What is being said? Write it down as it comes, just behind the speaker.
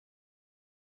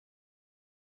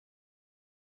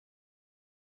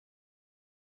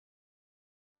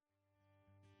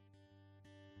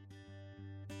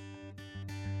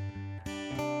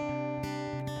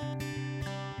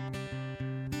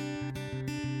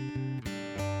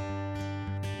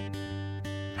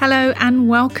Hello and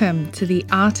welcome to the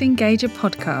Art Engager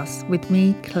podcast with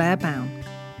me, Claire Bown.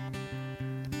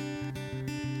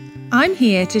 I'm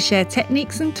here to share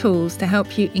techniques and tools to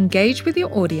help you engage with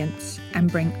your audience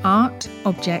and bring art,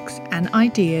 objects and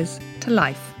ideas to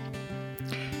life.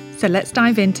 So let's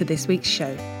dive into this week's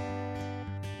show.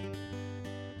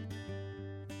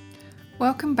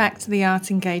 Welcome back to the Art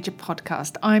Engager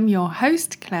podcast. I'm your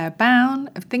host, Claire Bown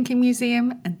of Thinking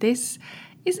Museum, and this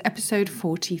is episode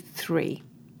 43.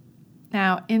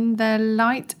 Now, in the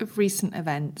light of recent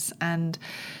events and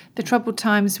the troubled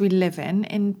times we live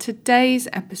in today's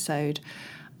episode,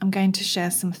 I'm going to share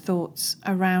some thoughts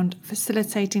around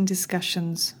facilitating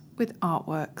discussions with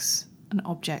artworks and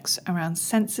objects around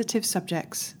sensitive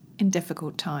subjects in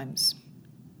difficult times.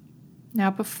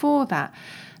 Now, before that,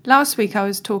 last week I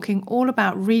was talking all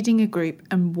about reading a group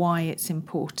and why it's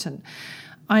important.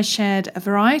 I shared a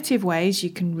variety of ways you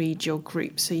can read your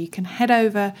group, so you can head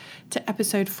over to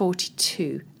episode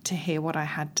 42 to hear what I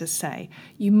had to say.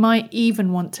 You might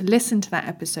even want to listen to that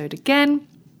episode again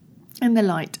in the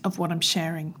light of what I'm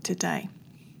sharing today.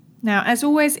 Now, as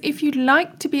always, if you'd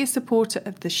like to be a supporter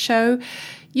of the show,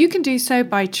 you can do so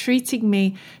by treating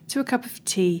me to a cup of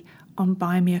tea on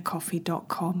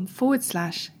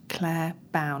buymeacoffee.com/Claire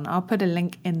Bown. I'll put a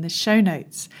link in the show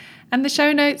notes. And the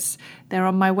show notes, they're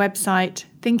on my website,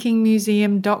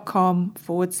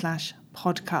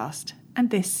 thinkingmuseum.com/podcast. And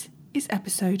this is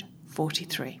episode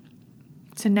 43.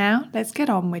 So now let's get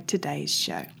on with today's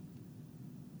show.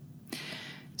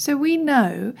 So we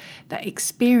know that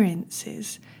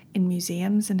experiences in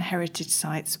museums and heritage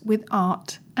sites with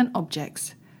art and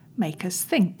objects make us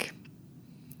think.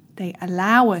 They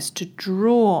allow us to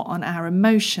draw on our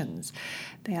emotions.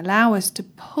 They allow us to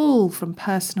pull from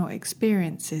personal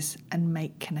experiences and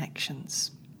make connections.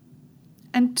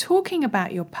 And talking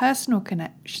about your personal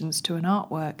connections to an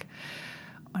artwork,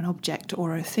 an object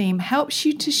or a theme helps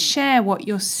you to share what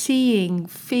you're seeing,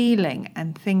 feeling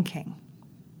and thinking.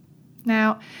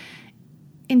 Now,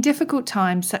 in difficult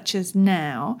times such as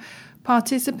now,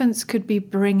 participants could be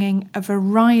bringing a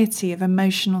variety of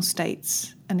emotional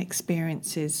states and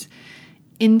experiences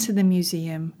into the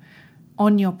museum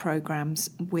on your programs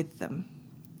with them.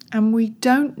 And we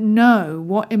don't know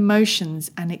what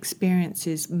emotions and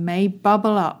experiences may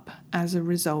bubble up as a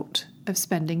result of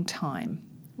spending time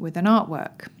with an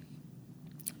artwork.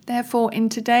 Therefore, in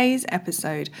today's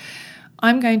episode,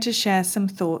 I'm going to share some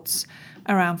thoughts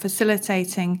around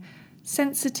facilitating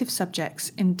sensitive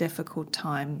subjects in difficult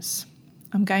times.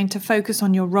 I'm going to focus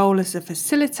on your role as a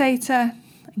facilitator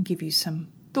and give you some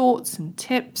thoughts and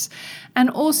tips, and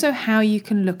also how you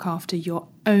can look after your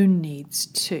own needs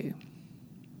too.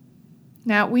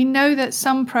 Now, we know that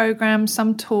some programs,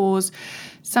 some tours,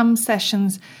 some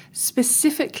sessions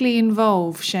specifically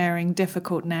involve sharing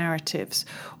difficult narratives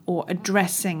or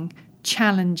addressing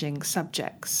challenging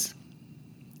subjects.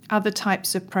 Other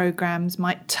types of programs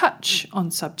might touch on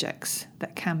subjects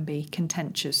that can be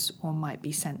contentious or might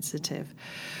be sensitive.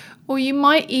 Or you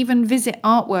might even visit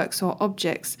artworks or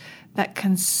objects that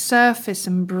can surface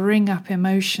and bring up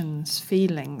emotions,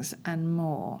 feelings, and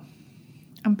more.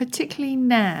 And particularly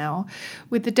now,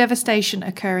 with the devastation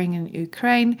occurring in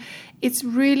Ukraine, it's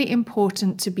really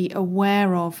important to be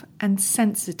aware of and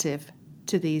sensitive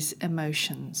to these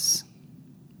emotions.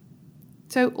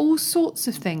 So all sorts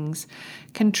of things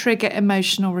can trigger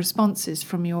emotional responses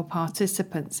from your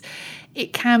participants.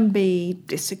 It can be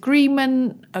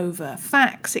disagreement over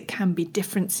facts, it can be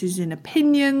differences in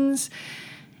opinions,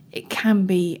 it can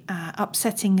be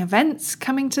upsetting events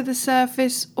coming to the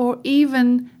surface, or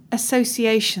even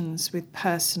associations with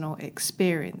personal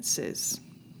experiences.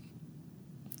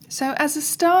 So as a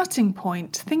starting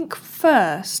point, think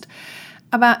first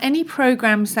about any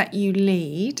programs that you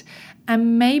lead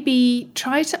and maybe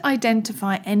try to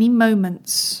identify any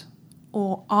moments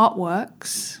or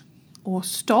artworks or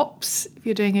stops, if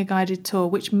you're doing a guided tour,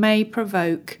 which may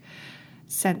provoke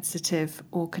sensitive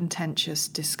or contentious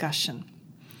discussion.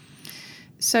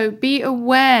 So be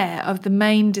aware of the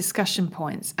main discussion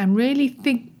points and really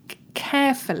think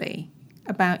carefully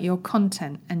about your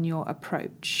content and your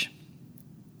approach.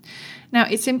 Now,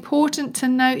 it's important to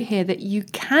note here that you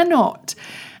cannot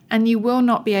and you will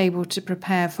not be able to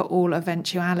prepare for all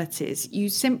eventualities. You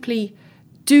simply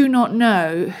do not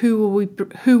know who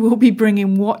will be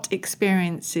bringing what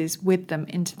experiences with them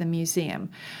into the museum,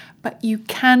 but you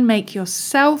can make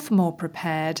yourself more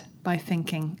prepared by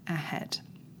thinking ahead.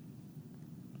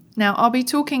 Now, I'll be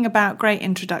talking about great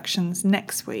introductions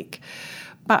next week,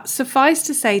 but suffice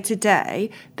to say today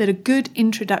that a good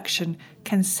introduction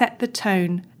can set the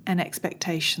tone and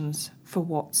expectations for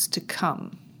what's to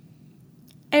come.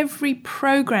 Every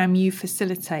program you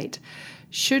facilitate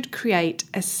should create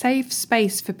a safe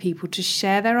space for people to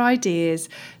share their ideas,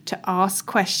 to ask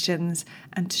questions,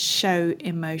 and to show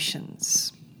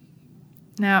emotions.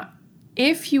 Now,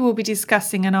 if you will be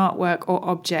discussing an artwork or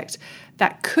object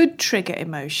that could trigger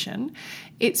emotion,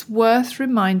 it's worth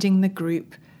reminding the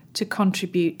group to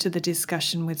contribute to the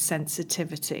discussion with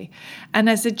sensitivity. And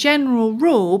as a general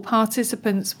rule,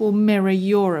 participants will mirror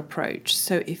your approach.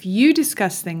 So if you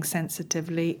discuss things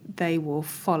sensitively, they will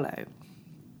follow.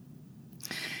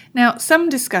 Now, some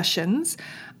discussions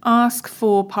ask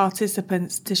for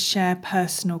participants to share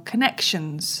personal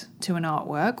connections to an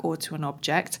artwork or to an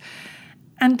object,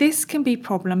 and this can be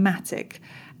problematic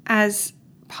as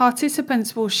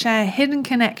participants will share hidden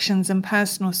connections and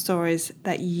personal stories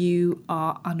that you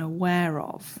are unaware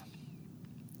of.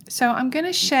 So I'm going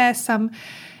to share some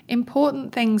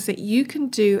important things that you can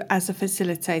do as a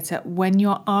facilitator when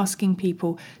you're asking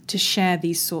people to share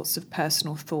these sorts of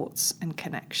personal thoughts and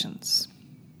connections.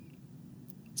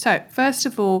 So first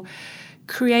of all,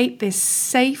 create this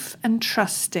safe and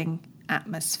trusting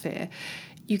atmosphere.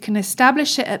 You can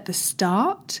establish it at the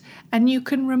start and you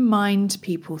can remind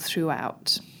people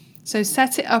throughout. So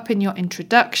set it up in your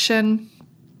introduction,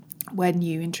 when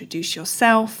you introduce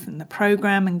yourself and the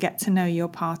program and get to know your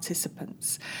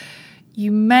participants.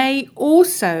 You may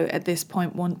also at this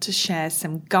point want to share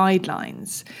some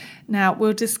guidelines. Now,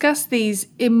 we'll discuss these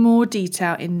in more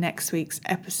detail in next week's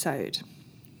episode.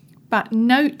 But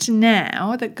note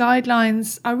now that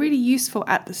guidelines are really useful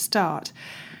at the start,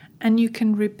 and you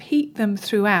can repeat them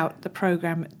throughout the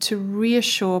program to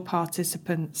reassure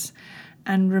participants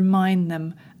and remind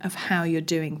them of how you're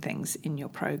doing things in your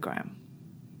program.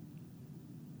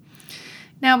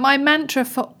 Now, my mantra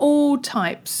for all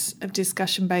types of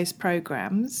discussion-based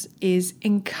programs is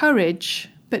encourage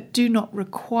but do not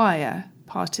require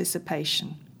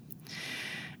participation.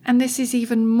 And this is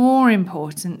even more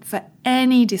important for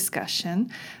any discussion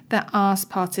that asks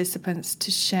participants to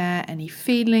share any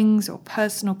feelings or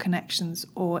personal connections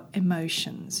or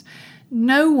emotions.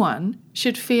 No one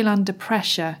should feel under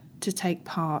pressure to take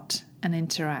part and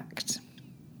interact.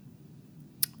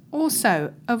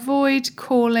 Also, avoid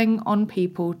calling on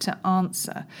people to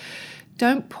answer.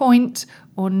 Don't point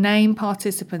or name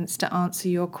participants to answer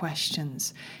your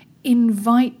questions.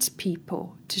 Invite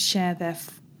people to share their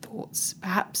thoughts.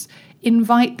 Perhaps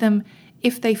invite them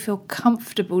if they feel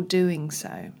comfortable doing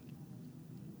so.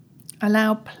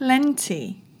 Allow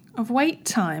plenty of wait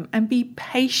time and be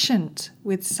patient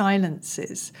with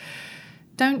silences.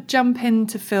 Don't jump in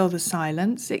to fill the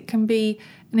silence. It can be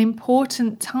an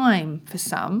important time for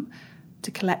some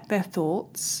to collect their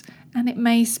thoughts, and it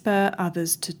may spur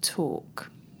others to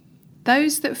talk.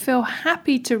 Those that feel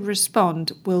happy to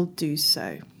respond will do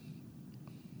so.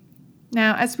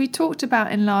 Now, as we talked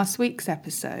about in last week's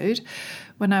episode,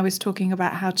 when I was talking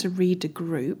about how to read a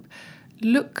group,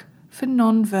 look for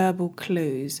non-verbal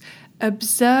clues.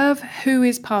 Observe who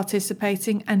is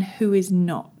participating and who is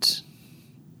not.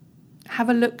 Have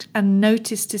a look and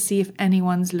notice to see if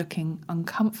anyone's looking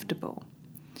uncomfortable.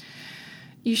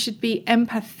 You should be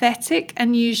empathetic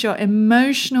and use your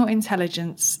emotional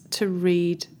intelligence to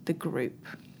read the group.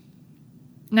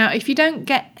 Now, if you don't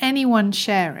get anyone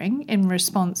sharing in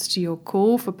response to your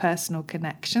call for personal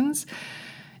connections,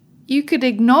 you could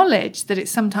acknowledge that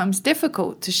it's sometimes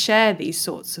difficult to share these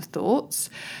sorts of thoughts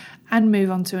and move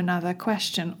on to another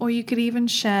question, or you could even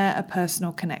share a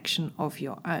personal connection of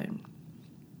your own.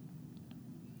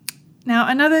 Now,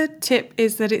 another tip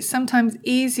is that it's sometimes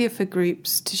easier for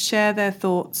groups to share their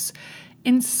thoughts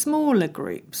in smaller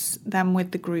groups than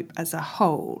with the group as a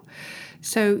whole.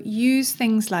 So use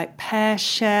things like pair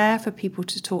share for people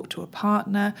to talk to a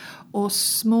partner, or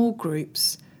small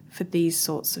groups for these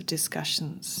sorts of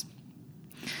discussions.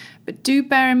 But do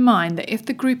bear in mind that if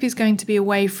the group is going to be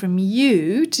away from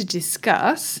you to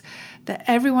discuss, that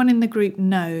everyone in the group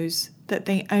knows that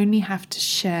they only have to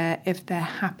share if they're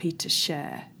happy to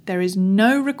share. There is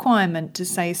no requirement to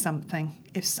say something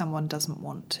if someone doesn't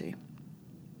want to.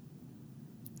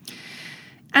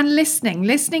 And listening.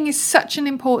 Listening is such an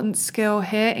important skill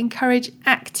here. Encourage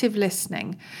active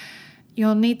listening.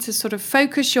 You'll need to sort of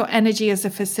focus your energy as a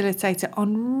facilitator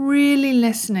on really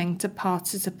listening to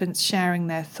participants sharing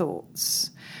their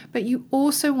thoughts. But you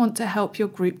also want to help your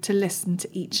group to listen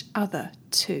to each other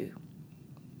too.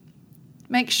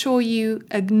 Make sure you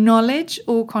acknowledge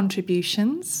all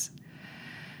contributions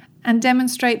and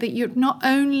demonstrate that you've not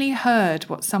only heard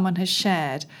what someone has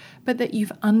shared, but that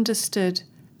you've understood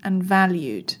and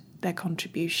valued their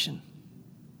contribution.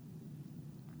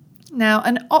 Now,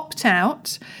 an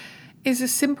opt-out is a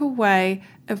simple way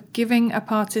of giving a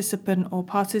participant or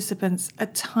participants a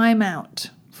timeout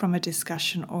from a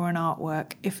discussion or an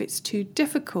artwork if it's too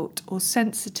difficult or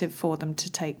sensitive for them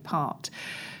to take part.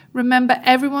 Remember,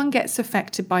 everyone gets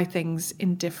affected by things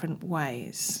in different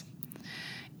ways.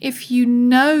 If you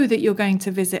know that you're going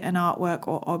to visit an artwork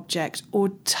or object or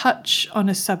touch on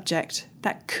a subject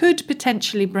that could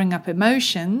potentially bring up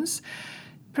emotions,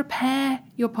 prepare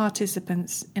your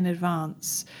participants in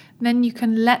advance. Then you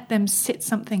can let them sit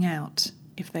something out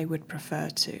if they would prefer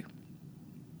to.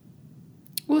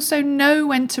 Also, know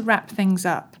when to wrap things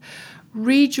up.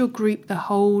 Read your group the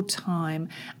whole time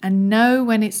and know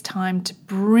when it's time to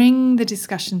bring the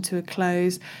discussion to a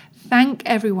close. Thank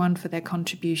everyone for their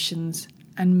contributions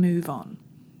and move on.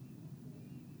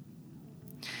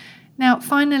 Now,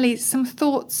 finally, some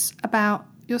thoughts about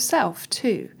yourself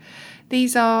too.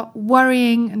 These are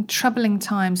worrying and troubling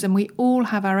times, and we all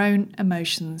have our own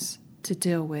emotions to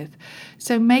deal with.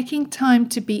 So making time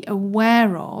to be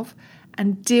aware of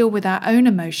and deal with our own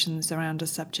emotions around a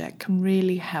subject can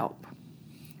really help.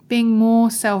 Being more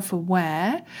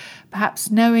self-aware, perhaps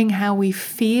knowing how we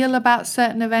feel about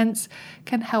certain events,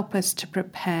 can help us to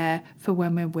prepare for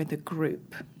when we're with a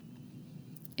group.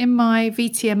 In my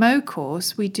VTMO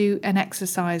course, we do an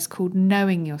exercise called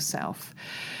Knowing Yourself.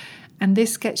 And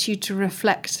this gets you to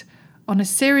reflect on a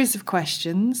series of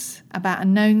questions about a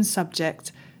known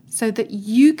subject so that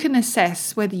you can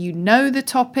assess whether you know the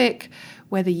topic,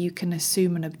 whether you can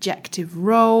assume an objective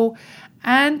role,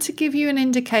 and to give you an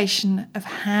indication of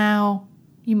how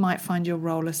you might find your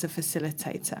role as a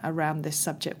facilitator around this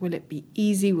subject. Will it be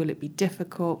easy? Will it be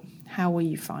difficult? How will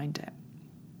you find it?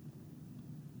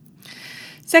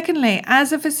 Secondly,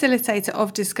 as a facilitator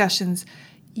of discussions,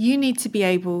 you need to be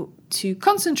able to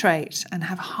concentrate and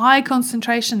have high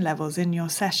concentration levels in your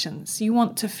sessions. You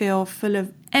want to feel full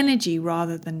of energy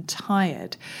rather than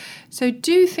tired. So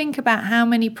do think about how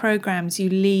many programs you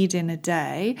lead in a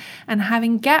day, and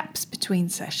having gaps between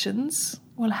sessions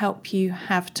will help you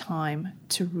have time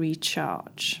to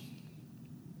recharge.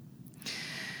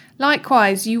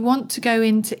 Likewise, you want to go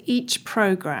into each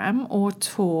program or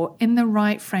tour in the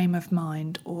right frame of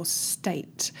mind or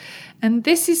state. And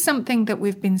this is something that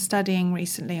we've been studying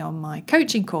recently on my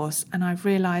coaching course, and I've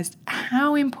realised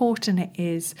how important it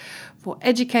is for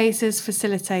educators,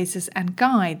 facilitators and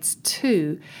guides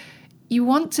too. You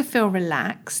want to feel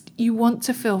relaxed, you want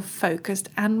to feel focused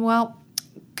and,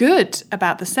 good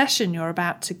about the session you're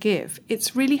about to give.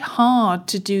 It's really hard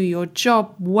to do your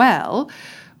job well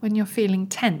when you're feeling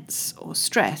tense or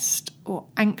stressed or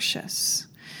anxious.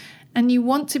 And you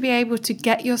want to be able to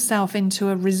get yourself into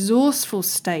a resourceful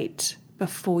state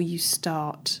before you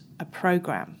start a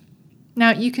program. Now,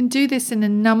 you can do this in a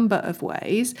number of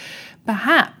ways.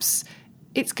 Perhaps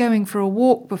it's going for a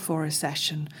walk before a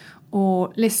session,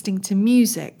 or listening to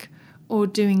music, or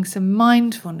doing some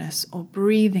mindfulness or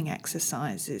breathing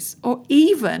exercises, or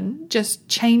even just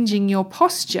changing your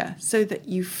posture so that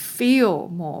you feel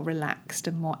more relaxed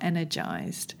and more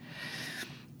energized.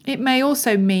 It may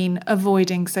also mean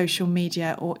avoiding social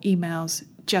media or emails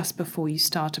just before you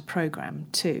start a program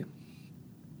too.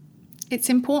 It's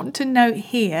important to note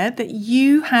here that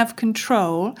you have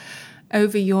control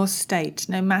over your state,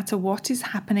 no matter what is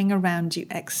happening around you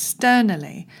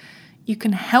externally. You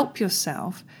can help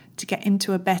yourself to get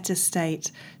into a better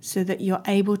state so that you're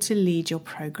able to lead your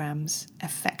programs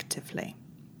effectively.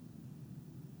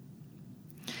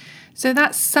 So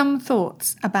that's some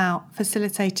thoughts about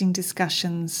facilitating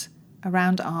discussions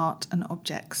around art and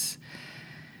objects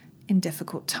in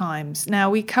difficult times. Now,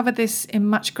 we cover this in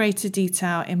much greater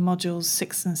detail in modules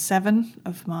 6 and 7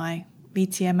 of my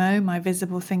VTMO, my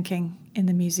Visible Thinking in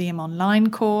the Museum online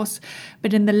course.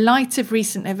 But in the light of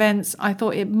recent events, I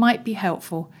thought it might be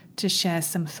helpful to share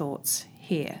some thoughts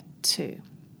here too.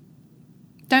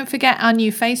 Don't forget our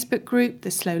new Facebook group,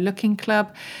 the Slow Looking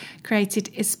Club, created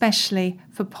especially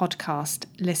for podcast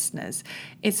listeners.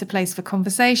 It's a place for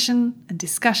conversation and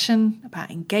discussion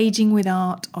about engaging with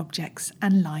art, objects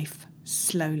and life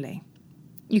slowly.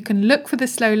 You can look for the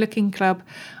Slow Looking Club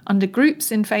under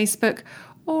groups in Facebook,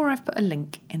 or I've put a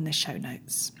link in the show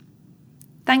notes.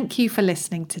 Thank you for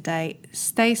listening today.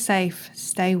 Stay safe,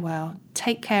 stay well,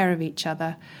 take care of each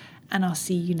other, and I'll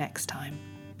see you next time.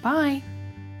 Bye.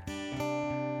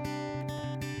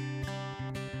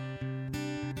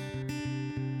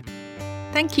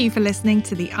 Thank you for listening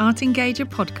to the Art Engager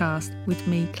podcast with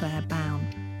me, Claire Bown.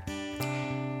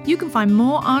 You can find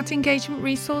more art engagement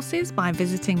resources by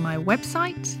visiting my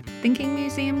website,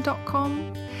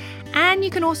 thinkingmuseum.com, and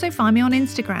you can also find me on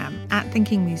Instagram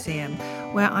 @thinkingmuseum,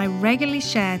 where I regularly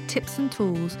share tips and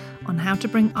tools on how to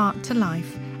bring art to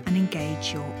life and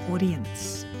engage your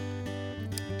audience.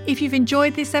 If you've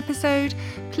enjoyed this episode,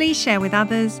 please share with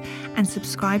others and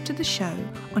subscribe to the show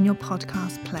on your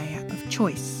podcast player of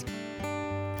choice.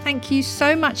 Thank you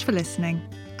so much for listening,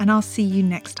 and I'll see you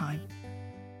next time.